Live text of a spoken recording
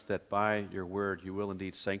that by your word you will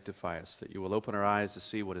indeed sanctify us, that you will open our eyes to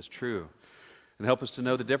see what is true, and help us to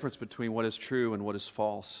know the difference between what is true and what is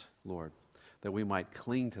false, Lord, that we might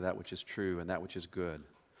cling to that which is true and that which is good.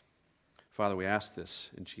 Father, we ask this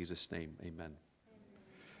in Jesus' name. Amen.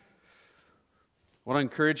 I want to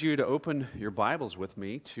encourage you to open your Bibles with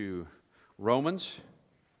me to Romans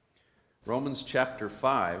chapter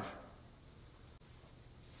 5.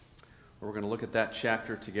 We're going to look at that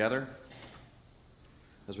chapter together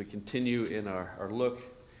as we continue in our look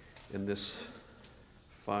in this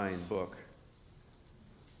fine book.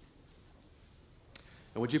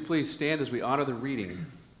 And would you please stand as we honor the reading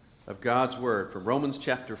of God's Word from Romans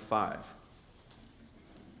chapter 5.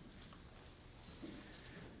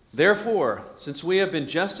 Therefore, since we have been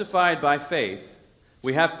justified by faith,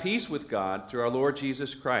 we have peace with God through our Lord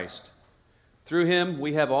Jesus Christ. Through him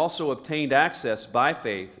we have also obtained access by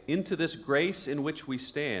faith into this grace in which we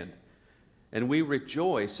stand, and we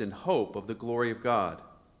rejoice in hope of the glory of God.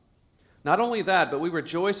 Not only that, but we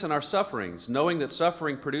rejoice in our sufferings, knowing that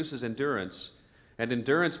suffering produces endurance, and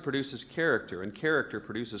endurance produces character, and character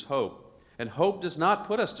produces hope. And hope does not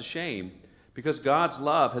put us to shame, because God's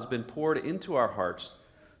love has been poured into our hearts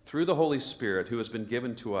through the Holy Spirit who has been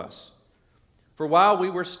given to us. For while we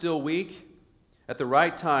were still weak, at the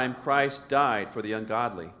right time Christ died for the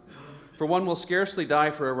ungodly. For one will scarcely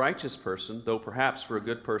die for a righteous person, though perhaps for a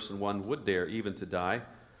good person one would dare even to die.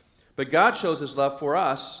 But God shows his love for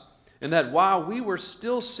us, in that while we were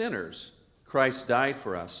still sinners, Christ died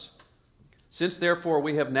for us. Since therefore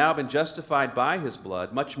we have now been justified by his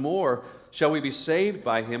blood, much more shall we be saved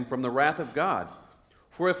by him from the wrath of God.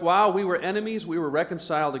 For if while we were enemies we were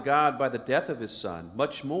reconciled to God by the death of his Son,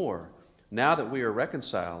 much more, now that we are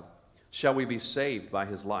reconciled, shall we be saved by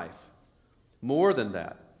his life. More than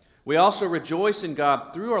that, we also rejoice in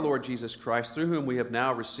God through our Lord Jesus Christ, through whom we have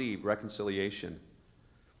now received reconciliation.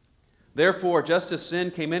 Therefore, just as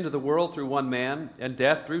sin came into the world through one man, and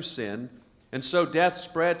death through sin, and so death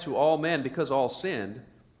spread to all men because all sinned.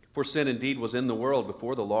 For sin indeed was in the world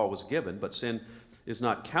before the law was given, but sin is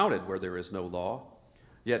not counted where there is no law.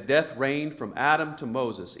 Yet death reigned from Adam to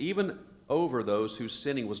Moses, even over those whose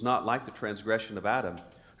sinning was not like the transgression of Adam,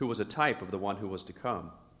 who was a type of the one who was to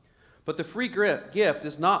come. But the free gift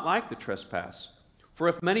is not like the trespass. For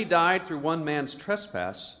if many died through one man's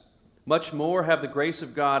trespass, much more have the grace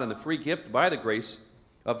of God and the free gift by the grace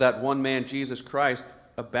of that one man, Jesus Christ,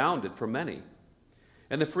 abounded for many.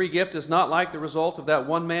 And the free gift is not like the result of that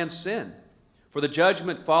one man's sin. For the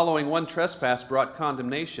judgment following one trespass brought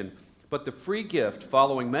condemnation, but the free gift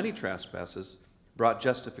following many trespasses brought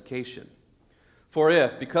justification. For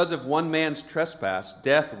if, because of one man's trespass,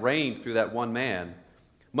 death reigned through that one man,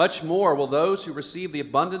 much more will those who receive the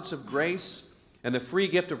abundance of grace and the free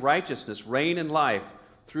gift of righteousness reign in life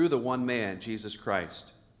through the one man, Jesus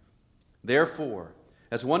Christ. Therefore,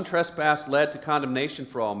 as one trespass led to condemnation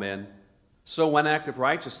for all men, so one act of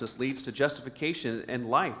righteousness leads to justification and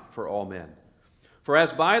life for all men. For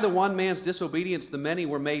as by the one man's disobedience the many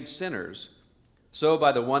were made sinners, so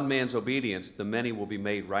by the one man's obedience the many will be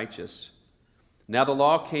made righteous. Now the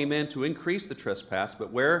law came in to increase the trespass,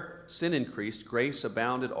 but where sin increased, grace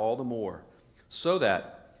abounded all the more, so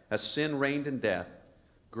that, as sin reigned in death,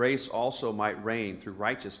 grace also might reign through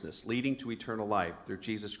righteousness, leading to eternal life through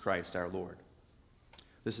Jesus Christ our Lord.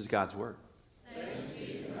 This is God's Word. Thanks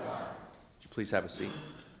be to God. Would you please have a seat?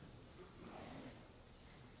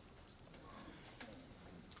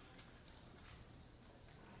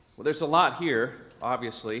 Well, there's a lot here,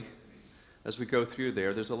 obviously, as we go through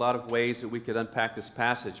there. There's a lot of ways that we could unpack this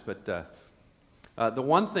passage, but the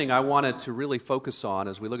one thing I wanted to really focus on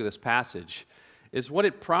as we look at this passage is what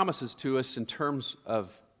it promises to us in terms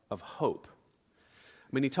of hope.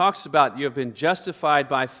 I mean, he talks about you have been justified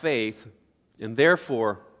by faith, and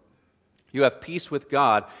therefore you have peace with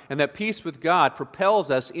God, and that peace with God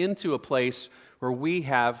propels us into a place where we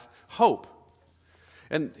have hope.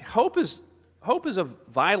 And hope is of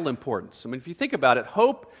vital importance. I mean, if you think about it,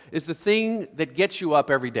 hope is the thing that gets you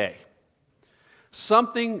up every day.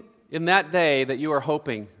 Something in that day that you are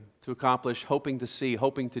hoping to accomplish, hoping to see,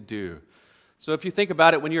 hoping to do. So if you think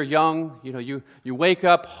about it when you're young, you wake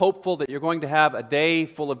up hopeful that you're going to have a day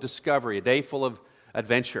full of discovery, a day full of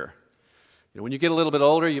adventure. When you get a little bit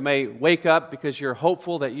older, you may wake up because you're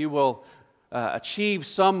hopeful that you will achieve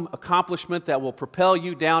some accomplishment that will propel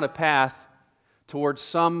you down a path towards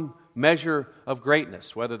some measure of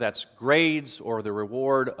greatness, whether that's grades or the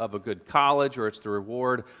reward of a good college, or it's the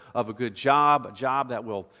reward of a good job, a job that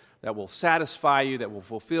will satisfy you, that will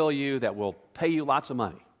fulfill you, that will pay you lots of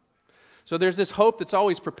money. So there's this hope that's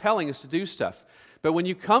always propelling us to do stuff. But when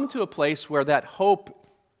you come to a place where that hope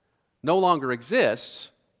no longer exists,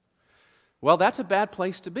 well, that's a bad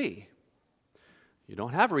place to be. You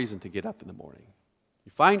don't have a reason to get up in the morning.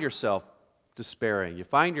 You find yourself despairing. You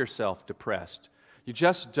find yourself depressed. You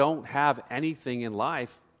just don't have anything in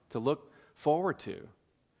life to look forward to.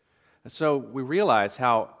 And so we realize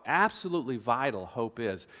how absolutely vital hope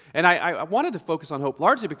is. And I wanted to focus on hope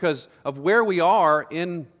largely because of where we are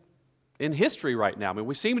in history right now. I mean,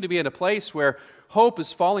 we seem to be in a place where hope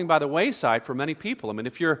is falling by the wayside for many people. I mean,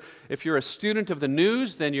 if you're a student of the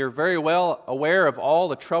news, then you're very well aware of all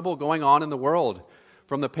the trouble going on in the world,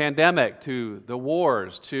 from the pandemic to the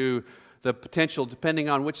wars to the potential, depending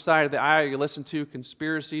on which side of the aisle you listen to,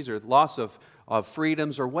 conspiracies or loss of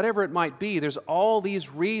freedoms or whatever it might be. There's all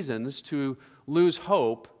these reasons to lose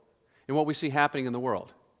hope in what we see happening in the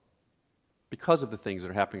world because of the things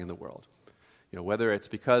that are happening in the world. You know, whether it's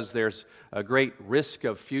because there's a great risk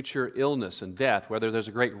of future illness and death, whether there's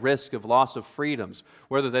a great risk of loss of freedoms,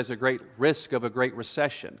 whether there's a great risk of a great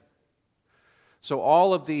recession. So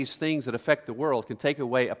all of these things that affect the world can take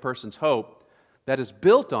away a person's hope that is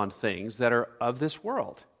built on things that are of this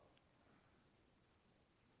world.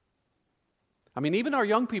 I mean, even our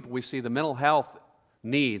young people, we see the mental health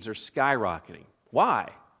needs are skyrocketing. Why?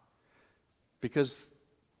 Because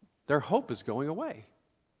their hope is going away.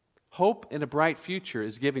 Hope in a bright future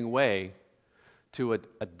is giving way to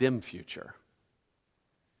a dim future.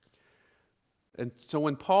 And so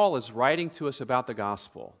when Paul is writing to us about the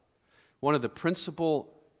gospel, one of the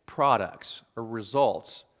principal products or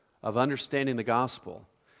results of understanding the gospel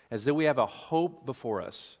is that we have a hope before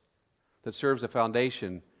us that serves a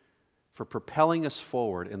foundation for propelling us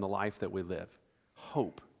forward in the life that we live.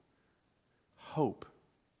 Hope. Hope.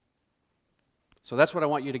 So that's what I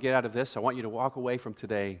want you to get out of this. I want you to walk away from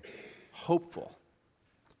today hopeful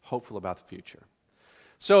about the future.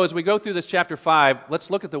 So as we go through this chapter 5, let's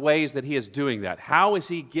look at the ways that he is doing that. How is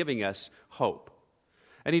he giving us hope?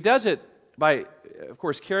 And he does it by, of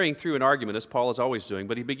course, carrying through an argument, as Paul is always doing,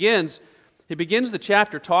 but he begins the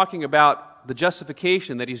chapter talking about the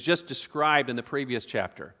justification that he's just described in the previous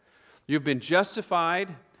chapter. You've been justified.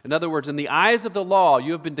 In other words, in the eyes of the law,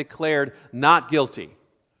 you have been declared not guilty.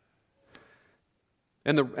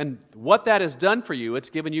 And what that has done for you, it's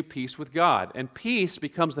given you peace with God. And peace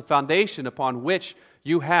becomes the foundation upon which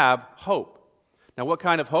you have hope. Now, what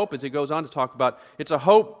kind of hope? As he goes on to talk about, it's a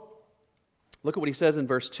hope. Look at what he says in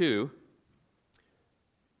verse 2.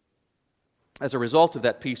 As a result of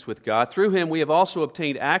that peace with God, through him we have also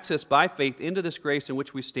obtained access by faith into this grace in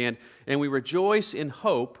which we stand, and we rejoice in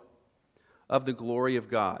hope of the glory of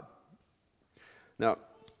God. Now,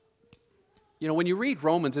 you know, when you read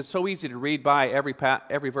Romans, it's so easy to read by every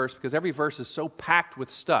verse because every verse is so packed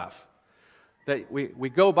with stuff that we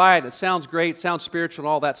go by it. It sounds great, sounds spiritual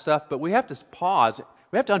and all that stuff, but we have to pause.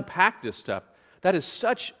 We have to unpack this stuff. That is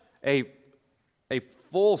such a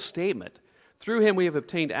full statement. Through him we have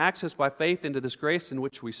obtained access by faith into this grace in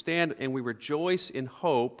which we stand, and we rejoice in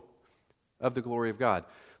hope of the glory of God.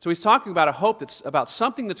 So he's talking about a hope that's about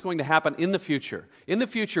something that's going to happen in the future. In the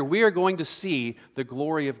future, we are going to see the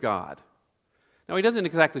glory of God. Now, he doesn't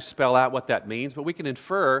exactly spell out what that means, but we can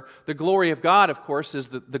infer the glory of God, of course, is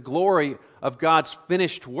the glory of God's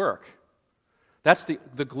finished work. That's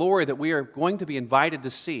the glory that we are going to be invited to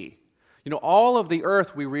see. You know, all of the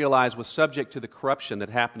earth, we realize, was subject to the corruption that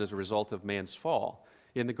happened as a result of man's fall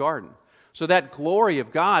in the garden. So that glory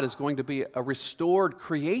of God is going to be a restored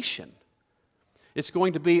creation. It's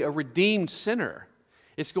going to be a redeemed sinner.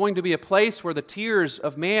 It's going to be a place where the tears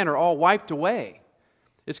of man are all wiped away.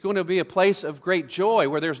 It's going to be a place of great joy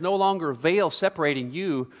where there's no longer a veil separating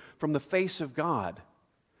you from the face of God.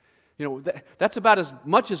 You know, that's about as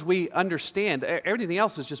much as we understand. Everything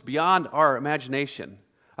else is just beyond our imagination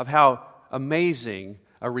of how amazing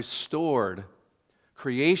a restored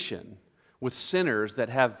creation with sinners that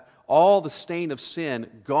have all the stain of sin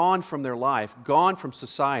gone from their life, gone from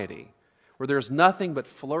society, where there's nothing but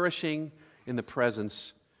flourishing in the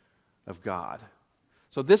presence of God.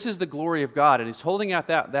 So this is the glory of God, and he's holding out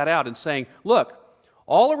that out and saying, look,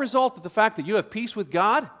 all a result of the fact that you have peace with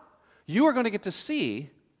God, you are going to get to see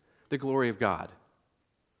the glory of God.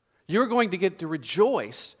 You're going to get to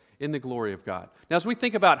rejoice in the glory of God. Now, as we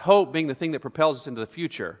think about hope being the thing that propels us into the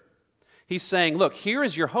future, he's saying, look, here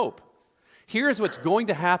is your hope. Here is what's going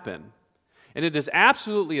to happen, and it is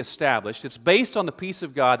absolutely established. It's based on the peace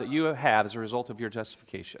of God that you have as a result of your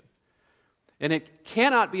justification. And it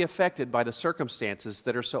cannot be affected by the circumstances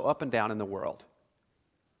that are so up and down in the world.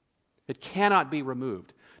 It cannot be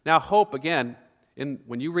removed. Now, hope, again,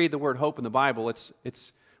 when you read the word hope in the Bible,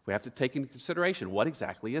 we have to take into consideration what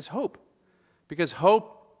exactly is hope. Because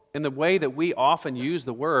hope, in the way that we often use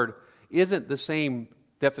the word, isn't the same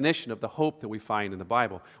definition of the hope that we find in the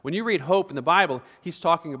Bible. When you read hope in the Bible, he's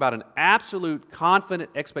talking about an absolute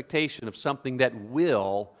confident expectation of something that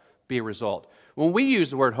will be a result. When we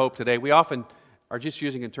use the word hope today, we often are just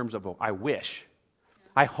using it in terms of, oh, I wish.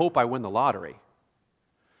 I hope I win the lottery.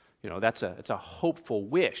 You know, it's a hopeful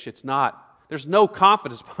wish. It's not, there's no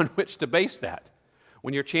confidence upon which to base that.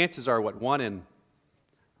 When your chances are, 1 in,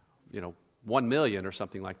 1 million or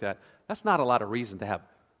something like that, that's not a lot of reason to have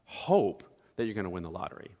hope that you're going to win the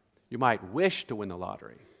lottery. You might wish to win the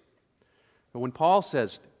lottery. But when Paul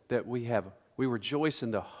says that we rejoice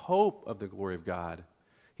in the hope of the glory of God,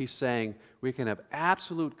 he's saying we can have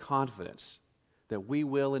absolute confidence that we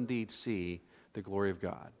will indeed see the glory of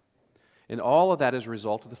God. And all of that is a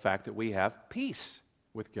result of the fact that we have peace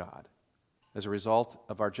with God as a result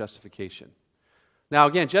of our justification. Now,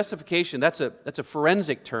 again, justification, that's a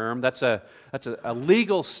forensic term. That's a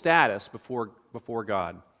legal status before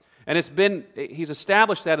God. And he's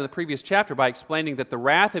established that in the previous chapter by explaining that the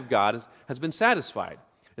wrath of God has been satisfied.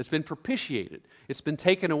 It's been propitiated. It's been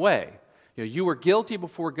taken away. You were guilty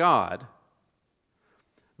before God,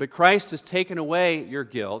 but Christ has taken away your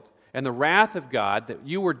guilt, and the wrath of God that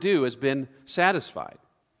you were due has been satisfied.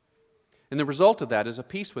 And the result of that is a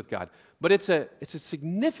peace with God. But it's a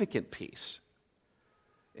significant peace.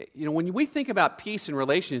 When we think about peace in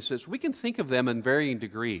relationships, we can think of them in varying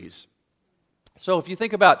degrees. So if you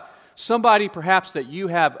think about somebody perhaps that you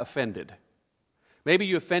have offended, maybe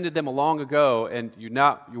you offended them long ago and you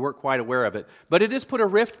weren't quite aware of it, but it has put a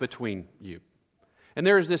rift between you. And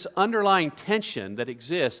there is this underlying tension that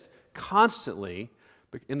exists constantly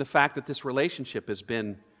in the fact that this relationship has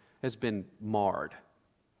been marred.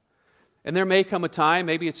 And there may come a time,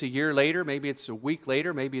 maybe it's a year later, maybe it's a week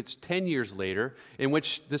later, maybe it's 10 years later, in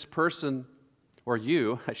which this person, or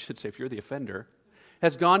you, I should say if you're the offender,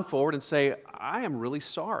 has gone forward and say, I am really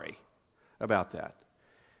sorry about that.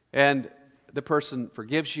 And the person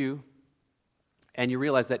forgives you, and you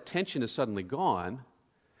realize that tension is suddenly gone,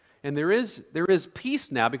 and there is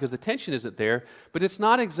peace now because the tension isn't there, but it's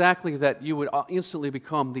not exactly that you would instantly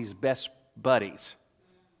become these best buddies.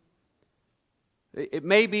 It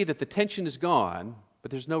may be that the tension is gone,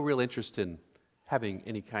 but there's no real interest in having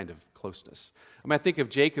any kind of closeness. I think of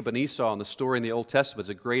Jacob and Esau in the story in the Old Testament as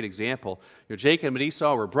a great example. Jacob and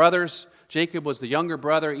Esau were brothers. Jacob was the younger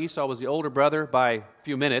brother. Esau was the older brother by a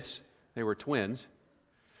few minutes. They were twins.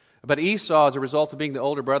 But Esau, as a result of being the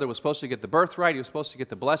older brother, was supposed to get the birthright. He was supposed to get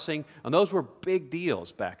the blessing. And those were big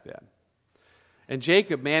deals back then. And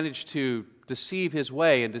Jacob managed to deceive his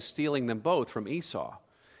way into stealing them both from Esau.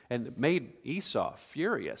 And it made Esau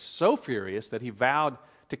furious, so furious that he vowed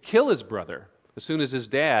to kill his brother as soon as his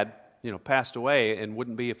dad, passed away and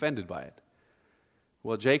wouldn't be offended by it.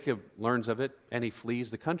 Well, Jacob learns of it and he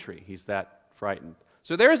flees the country. He's that frightened.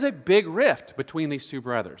 So there is a big rift between these two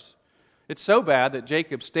brothers. It's so bad that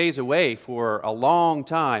Jacob stays away for a long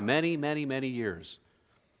time, many, many, many years.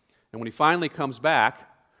 And when he finally comes back,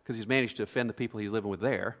 because he's managed to offend the people he's living with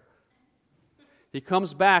there, he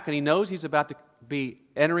comes back and he knows he's about to be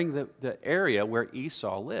entering the area where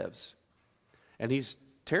Esau lives. And he's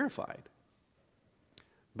terrified.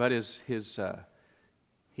 But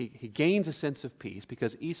he gains a sense of peace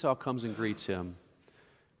because Esau comes and greets him,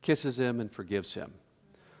 kisses him, and forgives him.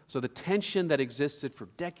 So the tension that existed for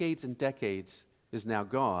decades and decades is now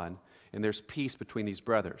gone, and there's peace between these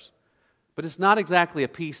brothers. But it's not exactly a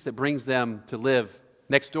peace that brings them to live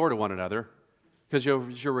next door to one another, because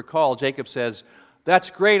you'll recall, Jacob says, that's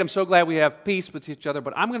great, I'm so glad we have peace with each other,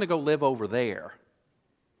 but I'm going to go live over there,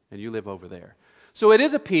 and you live over there. So it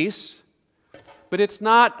is a peace, but it's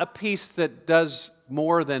not a peace that does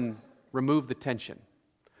more than remove the tension.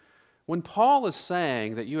 When Paul is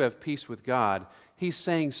saying that you have peace with God, he's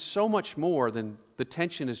saying so much more than the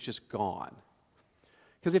tension is just gone.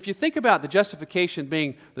 Because if you think about the justification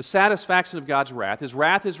being the satisfaction of God's wrath, his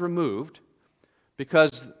wrath is removed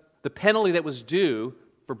because the penalty that was due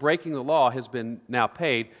for breaking the law has been now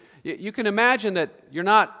paid. You can imagine that you're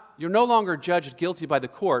no longer judged guilty by the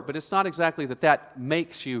court, but it's not exactly that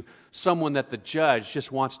makes you someone that the judge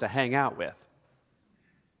just wants to hang out with.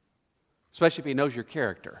 Especially if he knows your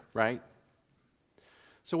character, right?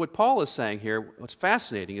 So what Paul is saying here, what's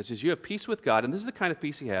fascinating is you have peace with God, and this is the kind of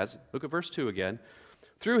peace he has. Look at verse 2 again.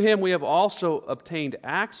 Through him we have also obtained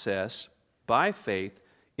access by faith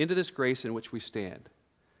into this grace in which we stand.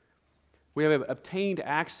 We have obtained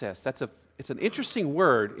access. It's an interesting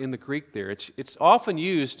word in the Greek there. It's often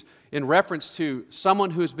used in reference to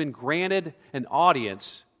someone who's been granted an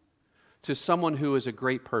audience to someone who is a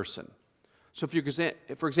great person. So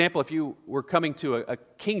for example, if you were coming to a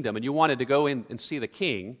kingdom and you wanted to go in and see the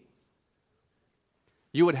king,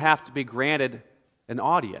 you would have to be granted an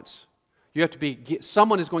audience. You have to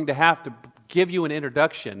someone is going to have to give you an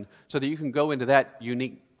introduction so that you can go into that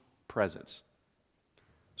unique presence.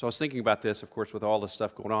 So I was thinking about this, of course, with all the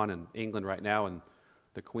stuff going on in England right now and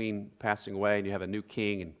the Queen passing away, and you have a new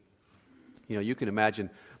king, and you can imagine,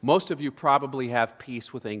 most of you probably have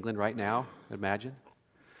peace with England right now, imagine.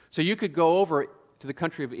 So you could go over to the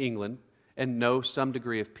country of England and know some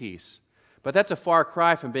degree of peace. But that's a far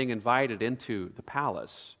cry from being invited into the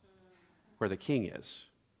palace where the king is.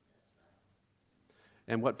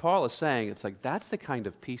 And what Paul is saying, it's like that's the kind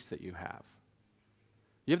of peace that you have.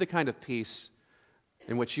 You have the kind of peace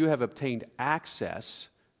in which you have obtained access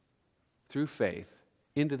through faith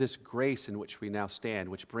into this grace in which we now stand,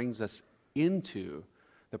 which brings us into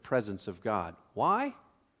the presence of God. Why?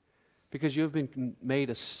 Because you have been made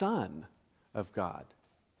a son of God.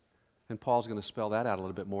 And Paul's going to spell that out a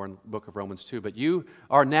little bit more in the book of Romans 2. But you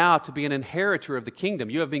are now to be an inheritor of the kingdom.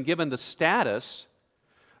 You have been given the status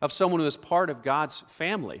of someone who is part of God's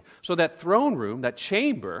family. So that throne room, that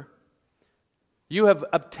chamber, you have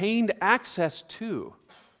obtained access to.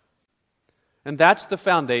 And that's the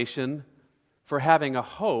foundation for having a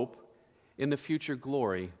hope in the future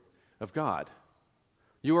glory of God.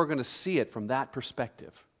 You are going to see it from that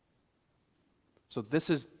perspective. So this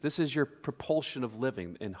is your propulsion of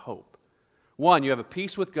living in hope. One, you have a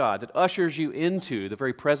peace with God that ushers you into the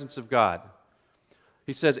very presence of God.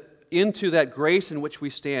 He says, into that grace in which we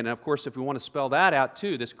stand. And of course, if we want to spell that out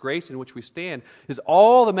too, this grace in which we stand is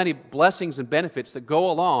all the many blessings and benefits that go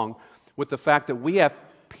along with the fact that we have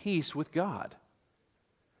peace with God.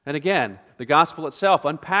 And again, the gospel itself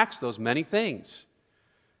unpacks those many things.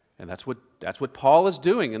 And that's what Paul is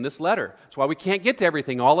doing in this letter. That's why we can't get to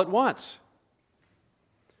everything all at once.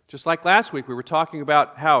 Just like last week, we were talking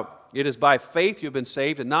about how it is by faith you have been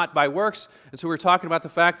saved and not by works. And so we were talking about the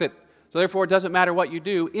fact that, so therefore it doesn't matter what you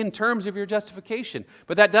do in terms of your justification.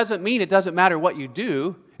 But that doesn't mean it doesn't matter what you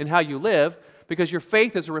do and how you live, because your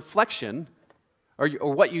faith is a reflection, or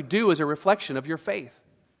what you do is a reflection of your faith.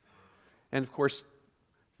 And of course,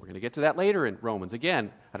 we're going to get to that later in Romans.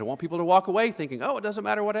 Again, I don't want people to walk away thinking, oh, it doesn't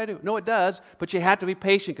matter what I do. No, it does, but you have to be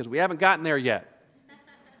patient because we haven't gotten there yet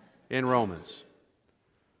in Romans.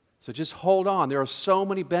 So just hold on. There are so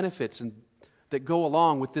many benefits that go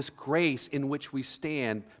along with this grace in which we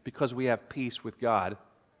stand because we have peace with God,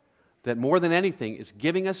 that more than anything is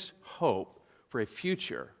giving us hope for a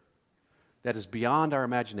future that is beyond our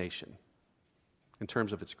imagination in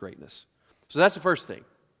terms of its greatness. So that's the first thing.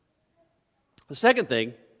 The second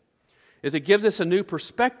thing is it gives us a new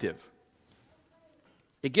perspective.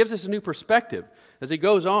 It gives us a new perspective. As he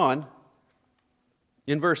goes on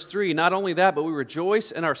in verse 3, not only that, but we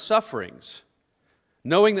rejoice in our sufferings,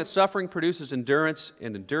 knowing that suffering produces endurance,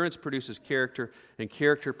 and endurance produces character, and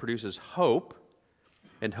character produces hope,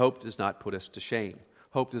 and hope does not put us to shame.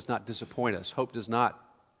 Hope does not disappoint us. Hope is not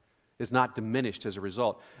diminished as a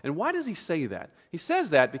result. And why does he say that? He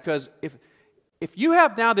says that because if you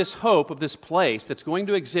have now this hope of this place that's going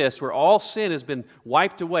to exist where all sin has been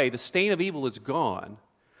wiped away, the stain of evil is gone,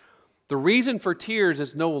 the reason for tears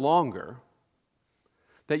is no longer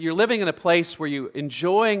that you're living in a place where you're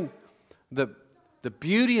enjoying the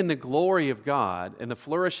beauty and the glory of God and the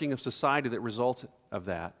flourishing of society that results of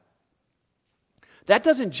that. That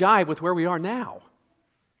doesn't jive with where we are now.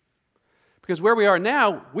 Because where we are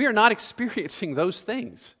now, we are not experiencing those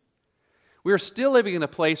things. We are still living in a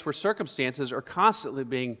place where circumstances are constantly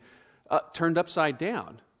being turned upside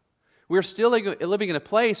down. We are still living in a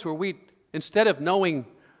place where we, instead of knowing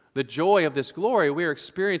the joy of this glory, we are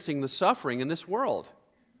experiencing the suffering in this world.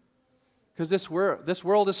 Because this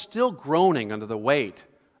world is still groaning under the weight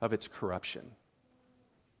of its corruption.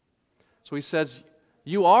 So he says,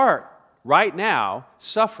 you are right now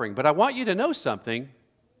suffering, but I want you to know something.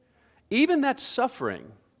 Even that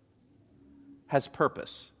suffering has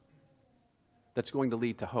purpose that's going to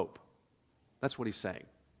lead to hope. That's what he's saying.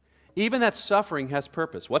 Even that suffering has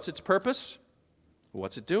purpose. What's its purpose?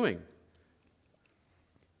 What's it doing?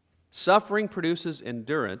 Suffering produces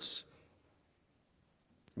endurance.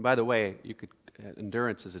 And by the way,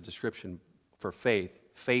 endurance is a description for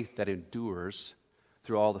faith that endures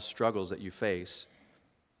through all the struggles that you face.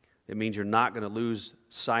 It means you're not going to lose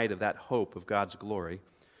sight of that hope of God's glory.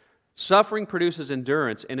 Suffering produces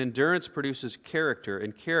endurance, and endurance produces character,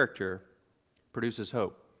 and character produces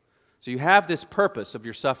hope. So you have this purpose of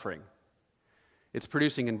your suffering. It's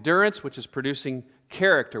producing endurance, which is producing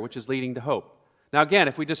character, which is leading to hope. Now again,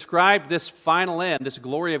 if we describe this final end, this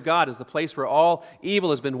glory of God, as the place where all evil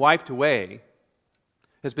has been wiped away,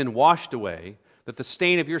 has been washed away, that the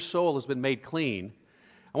stain of your soul has been made clean,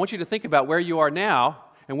 I want you to think about where you are now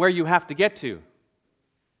and where you have to get to.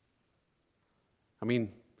 I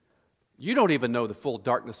mean, you don't even know the full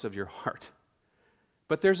darkness of your heart.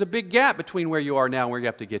 But there's a big gap between where you are now and where you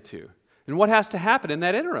have to get to. And what has to happen in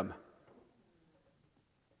that interim?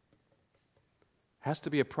 Has to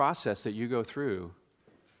be a process that you go through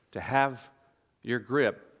to have your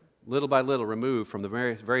grip little by little removed from the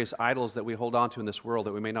various idols that we hold on to in this world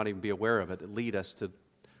that we may not even be aware of it, that lead us to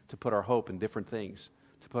put our hope in different things,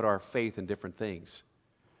 to put our faith in different things,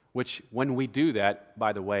 which when we do that,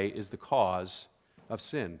 by the way, is the cause of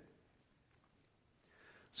sin.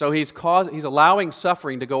 So he's allowing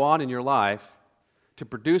suffering to go on in your life to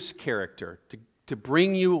produce character, to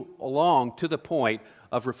bring you along to the point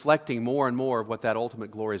of reflecting more and more of what that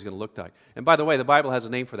ultimate glory is going to look like. And by the way, the Bible has a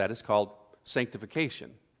name for that. It's called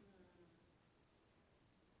sanctification.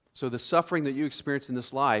 So the suffering that you experience in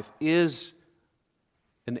this life is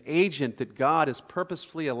an agent that God has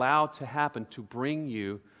purposefully allowed to happen to bring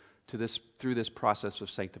you through this process of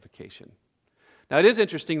sanctification. Now, it is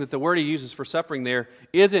interesting that the word he uses for suffering there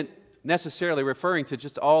isn't necessarily referring to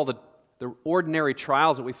just all the ordinary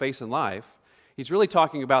trials that we face in life. He's really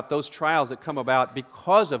talking about those trials that come about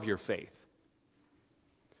because of your faith.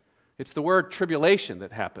 It's the word tribulation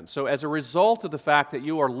that happens. So as a result of the fact that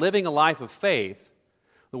you are living a life of faith,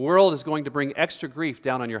 the world is going to bring extra grief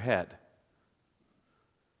down on your head.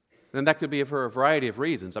 And that could be for a variety of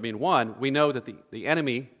reasons. I mean, one, we know that the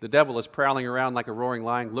enemy, the devil, is prowling around like a roaring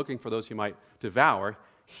lion looking for those he might devour.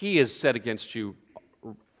 He is set against you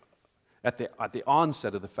at the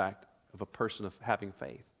onset of the fact of a person of having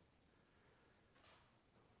faith.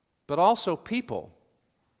 But also people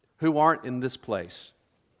who aren't in this place,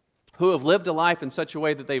 who have lived a life in such a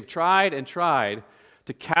way that they've tried and tried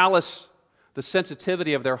to callous the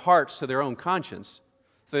sensitivity of their hearts to their own conscience,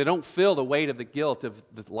 so they don't feel the weight of the guilt of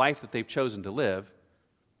the life that they've chosen to live,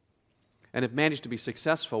 and have managed to be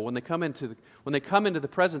successful. When they come into the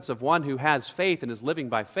presence of one who has faith and is living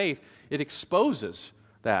by faith, it exposes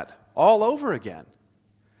that all over again.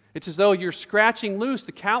 It's as though you're scratching loose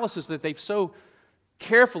the calluses that they've so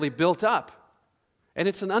carefully built up, and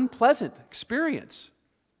it's an unpleasant experience.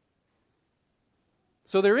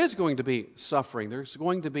 So there is going to be suffering. There's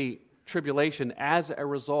going to be tribulation as a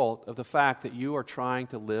result of the fact that you are trying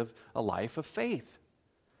to live a life of faith,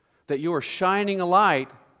 that you are shining a light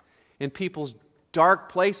in people's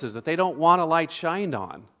dark places that they don't want a light shined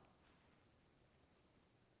on.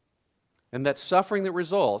 And that suffering that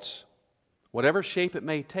results, whatever shape it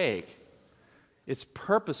may take, it's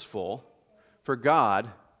purposeful for God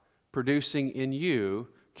producing in you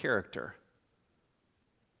character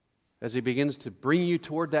as He begins to bring you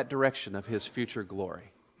toward that direction of His future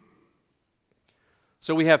glory.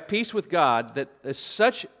 So we have peace with God that is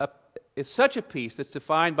such a peace that's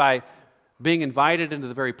defined by being invited into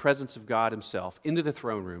the very presence of God Himself, into the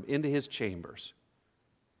throne room, into His chambers.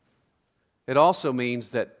 It also means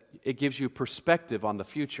that it gives you perspective on the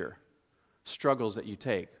future struggles that you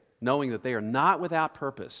take, knowing that they are not without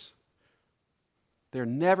purpose. They're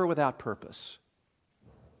never without purpose.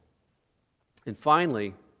 And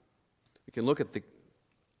finally, we can look at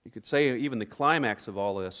you could say even the climax of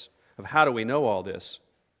all this, of how do we know all this?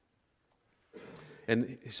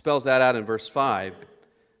 And he spells that out in verse 5.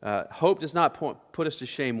 Hope does not put us to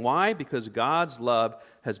shame. Why? Because God's love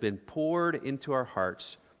has been poured into our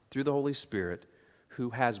hearts through the Holy Spirit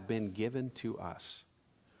who has been given to us.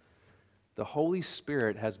 The Holy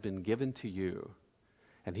Spirit has been given to you,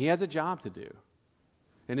 and He has a job to do.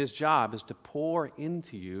 And His job is to pour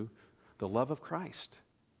into you the love of Christ.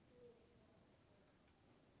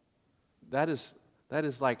 That is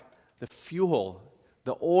like the fuel,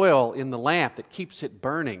 the oil in the lamp that keeps it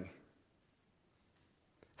burning.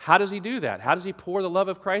 How does He do that? How does He pour the love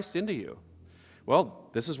of Christ into you? Well,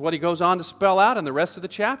 this is what he goes on to spell out in the rest of the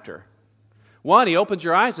chapter. One, he opens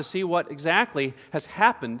your eyes to see what exactly has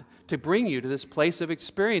happened to bring you to this place of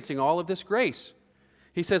experiencing all of this grace.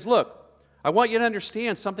 He says, look, I want you to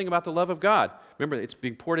understand something about the love of God. Remember, it's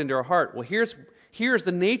being poured into our heart. Well, here's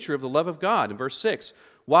the nature of the love of God in verse 6.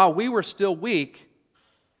 While we were still weak,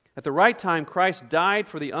 at the right time Christ died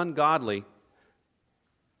for the ungodly.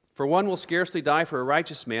 For one will scarcely die for a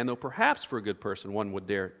righteous man, though perhaps for a good person one would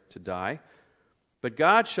dare to die. But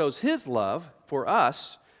God shows His love for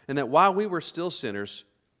us, and that while we were still sinners,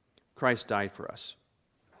 Christ died for us.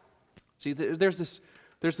 See, there's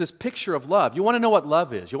this picture of love. You want to know what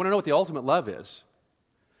love is? You want to know what the ultimate love is?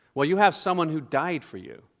 Well, you have someone who died for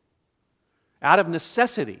you out of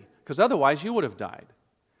necessity, because otherwise you would have died.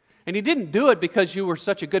 And He didn't do it because you were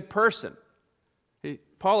such a good person.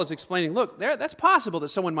 Paul is explaining, look, that's possible that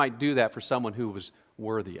someone might do that for someone who was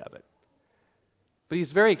worthy of it. But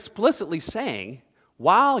he's very explicitly saying,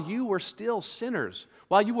 while you were still sinners,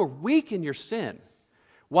 while you were weak in your sin,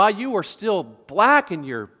 while you were still black in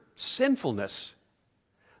your sinfulness,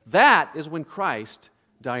 that is when Christ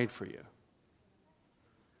died for you.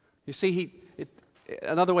 You see,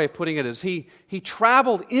 another way of putting it is he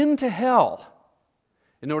traveled into hell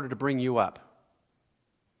in order to bring you up.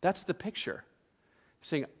 That's the picture. He's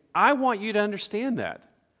saying, I want you to understand that.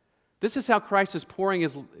 This is how Christ is pouring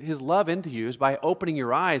his love into you, is by opening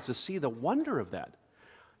your eyes to see the wonder of that.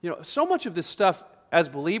 So much of this stuff, as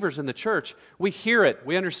believers in the church, we hear it,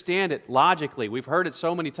 we understand it logically, we've heard it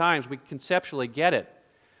so many times, we conceptually get it.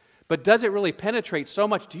 But does it really penetrate so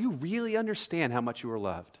much? Do you really understand how much you are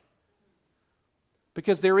loved?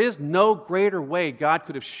 Because there is no greater way God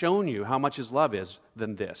could have shown you how much His love is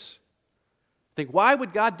than this. Think, why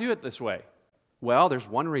would God do it this way? Well, there's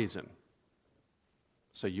one reason.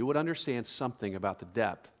 So you would understand something about the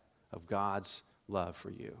depth of God's love for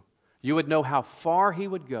you. You would know how far He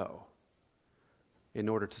would go in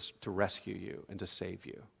order to rescue you and to save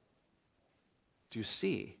you. Do you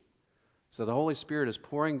see? So the Holy Spirit is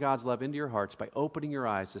pouring God's love into your hearts by opening your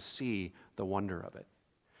eyes to see the wonder of it.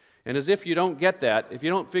 And as if you don't get that, if you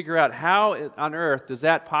don't figure out how on earth does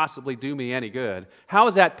that possibly do me any good, how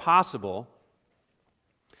is that possible?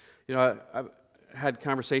 I've had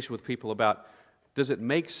conversation with people about, does it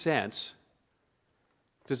make sense?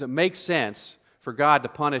 Does it make sense for God to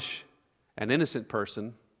punish an innocent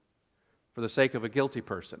person for the sake of a guilty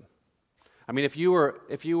person? I mean, if you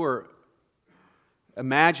were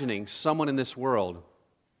imagining someone in this world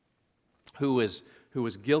who is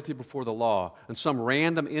guilty before the law, and some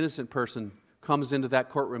random innocent person comes into that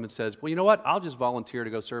courtroom and says, well, you know what, I'll just volunteer to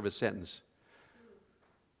go serve his sentence.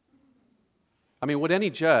 I mean, would any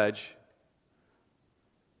judge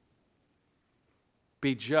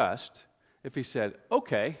be just if he said,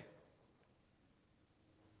 okay?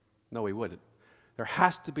 No, he wouldn't. There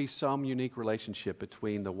has to be some unique relationship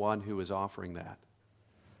between the one who is offering that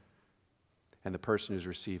and the person who's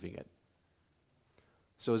receiving it.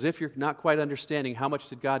 So as if you're not quite understanding how much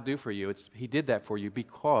did God do for you, He did that for you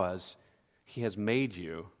because He has made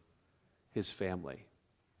you His family.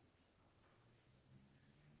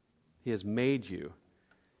 He has made you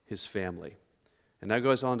His family. And that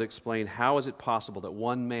goes on to explain how is it possible that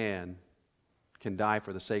one man can die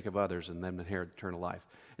for the sake of others and then inherit eternal life.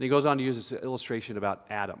 And he goes on to use this illustration about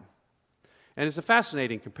Adam. And it's a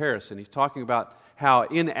fascinating comparison. He's talking about how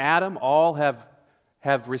in Adam all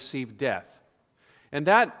have received death. And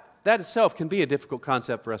that itself can be a difficult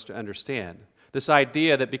concept for us to understand. This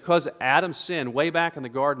idea that because Adam sinned way back in the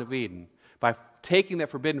Garden of Eden, by taking that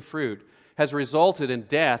forbidden fruit, has resulted in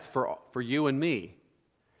death for you and me.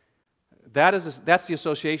 That's the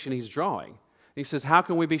association he's drawing. And he says, how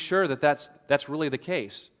can we be sure that that's really the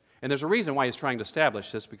case? And there's a reason why he's trying to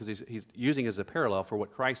establish this, because he's using it as a parallel for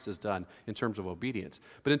what Christ has done in terms of obedience.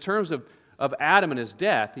 But in terms of Adam and his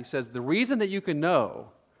death, he says, the reason that you can know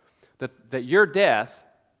that your death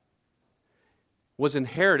was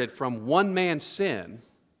inherited from one man's sin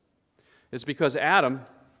is because Adam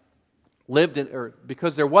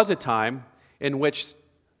because there was a time in which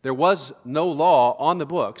there was no law on the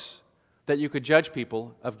books that you could judge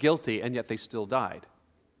people of guilty, and yet they still died.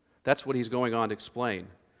 That's what he's going on to explain.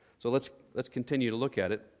 So let's continue to look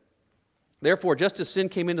at it. Therefore, just as sin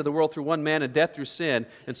came into the world through one man and death through sin,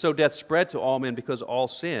 and so death spread to all men because all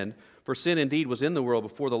sinned. For sin indeed was in the world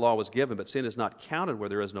before the law was given, but sin is not counted where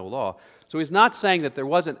there is no law. So he's not saying that there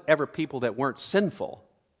wasn't ever people that weren't sinful.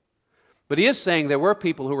 But he is saying there were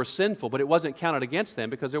people who were sinful, but it wasn't counted against them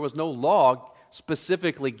because there was no law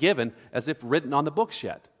specifically given as if written on the books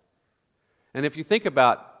yet. And if you think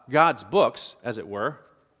about God's books, as it were,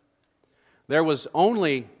 there was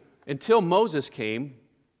only, until Moses came,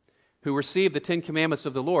 who received the Ten Commandments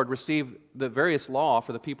of the Lord, received the various law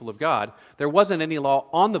for the people of God, there wasn't any law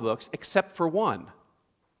on the books except for one.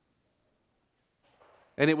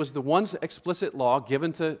 And it was the one explicit law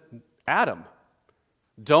given to Adam.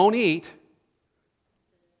 Don't eat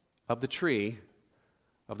of the tree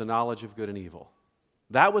of the knowledge of good and evil.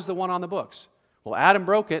 That was the one on the books. Well, Adam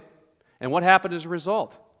broke it, and what happened as a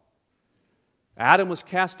result? Adam was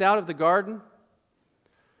cast out of the garden,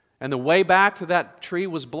 and the way back to that tree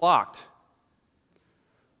was blocked.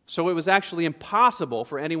 So it was actually impossible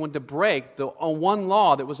for anyone to break the one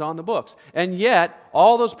law that was on the books. And yet,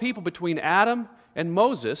 all those people between Adam and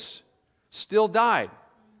Moses still died.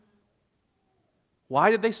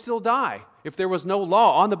 Why did they still die if there was no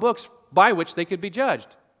law on the books by which they could be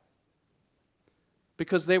judged?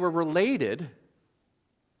 Because they were related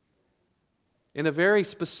in a very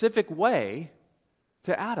specific way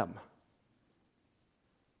to Adam.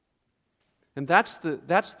 And that's the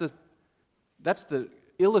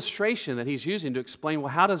illustration that he's using to explain,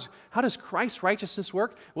 well, how does Christ's righteousness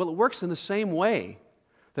work? Well, it works in the same way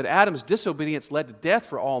that Adam's disobedience led to death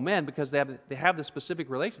for all men, because they have this specific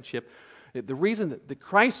relationship. The reason that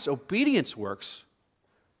Christ's obedience works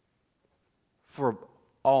for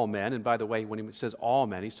all men, and by the way, when he says all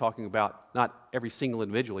men, he's talking about not every single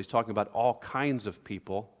individual, he's talking about all kinds of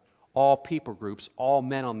people, all people groups, all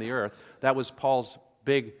men on the earth. That was Paul's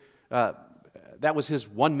that was his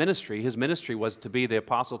one ministry. His ministry was to be the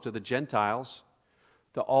apostle to the Gentiles,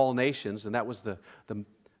 to all nations, and that was the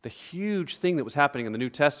huge thing that was happening in the New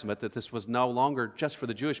Testament, that this was no longer just for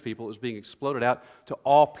the Jewish people, it was being exploded out to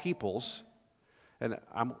all peoples. And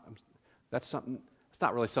that's something, it's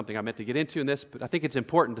not really something I meant to get into in this, but I think it's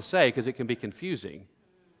important to say because it can be confusing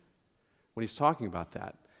when he's talking about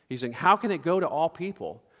that. He's saying, how can it go to all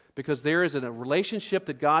people? Because there is a relationship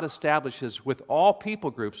that God establishes with all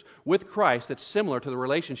people groups with Christ that's similar to the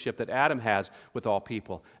relationship that Adam has with all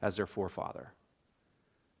people as their forefather.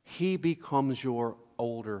 He becomes your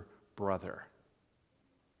older brother.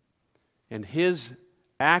 And his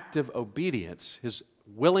act of obedience, his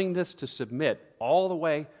willingness to submit all the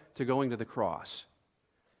way to going to the cross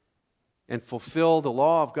and fulfill the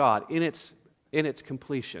law of God in its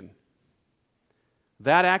completion,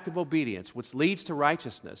 that act of obedience, which leads to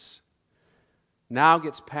righteousness, now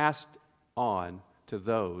gets passed on to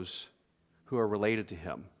those who are related to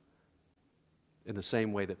him in the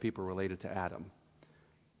same way that people are related to Adam,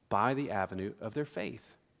 by the avenue of their faith.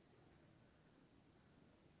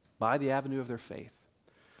 By the avenue of their faith.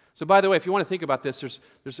 So, by the way, if you want to think about this,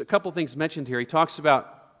 there's a couple things mentioned here. He talks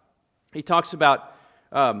about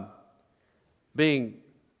being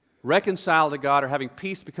reconciled to God or having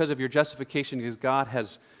peace because of your justification,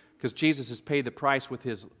 because Jesus has paid the price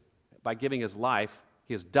by giving his life.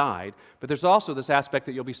 He has died. But there's also this aspect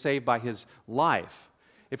that you'll be saved by his life.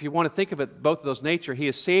 If you want to think of it, both of those nature, he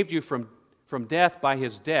has saved you from death by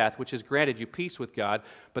his death, which has granted you peace with God,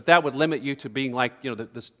 but that would limit you to being like,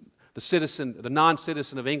 the citizen, the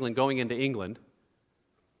non-citizen of England going into England.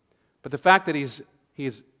 But the fact that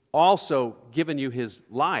he's also given you his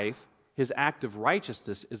life, his act of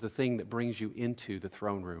righteousness, is the thing that brings you into the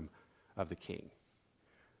throne room of the King.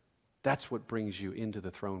 That's what brings you into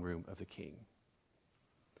the throne room of the King.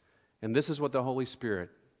 And this is what the Holy Spirit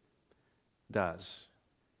does.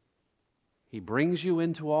 He brings you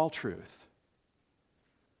into all truth,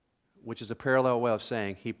 which is a parallel way of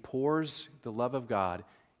saying he pours the love of God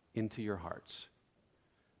into your hearts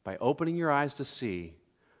by opening your eyes to see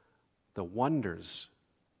the wonders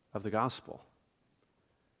of the gospel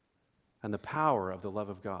and the power of the love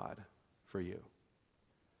of God for you.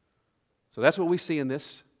 So that's what we see in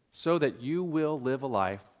this, so that you will live a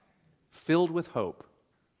life filled with hope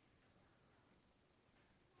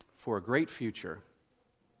for a great future,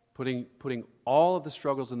 putting all of the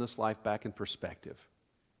struggles in this life back in perspective,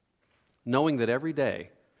 knowing that every day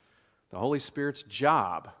the Holy Spirit's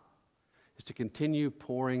job is to continue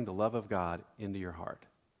pouring the love of God into your heart.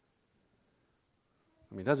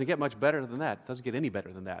 I mean, it doesn't get much better than that. It doesn't get any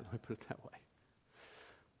better than that. Let me put it that way.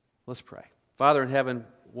 Let's pray. Father in heaven,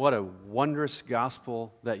 what a wondrous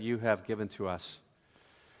gospel that you have given to us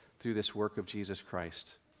through this work of Jesus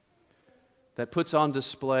Christ, that puts on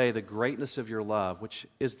display the greatness of your love, which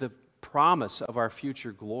is the promise of our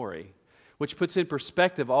future glory, which puts in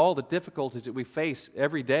perspective all the difficulties that we face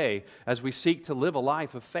every day as we seek to live a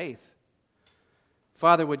life of faith.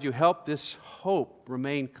 Father, would you help this hope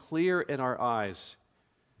remain clear in our eyes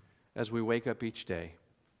as we wake up each day?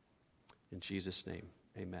 In Jesus' name,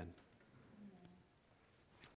 amen.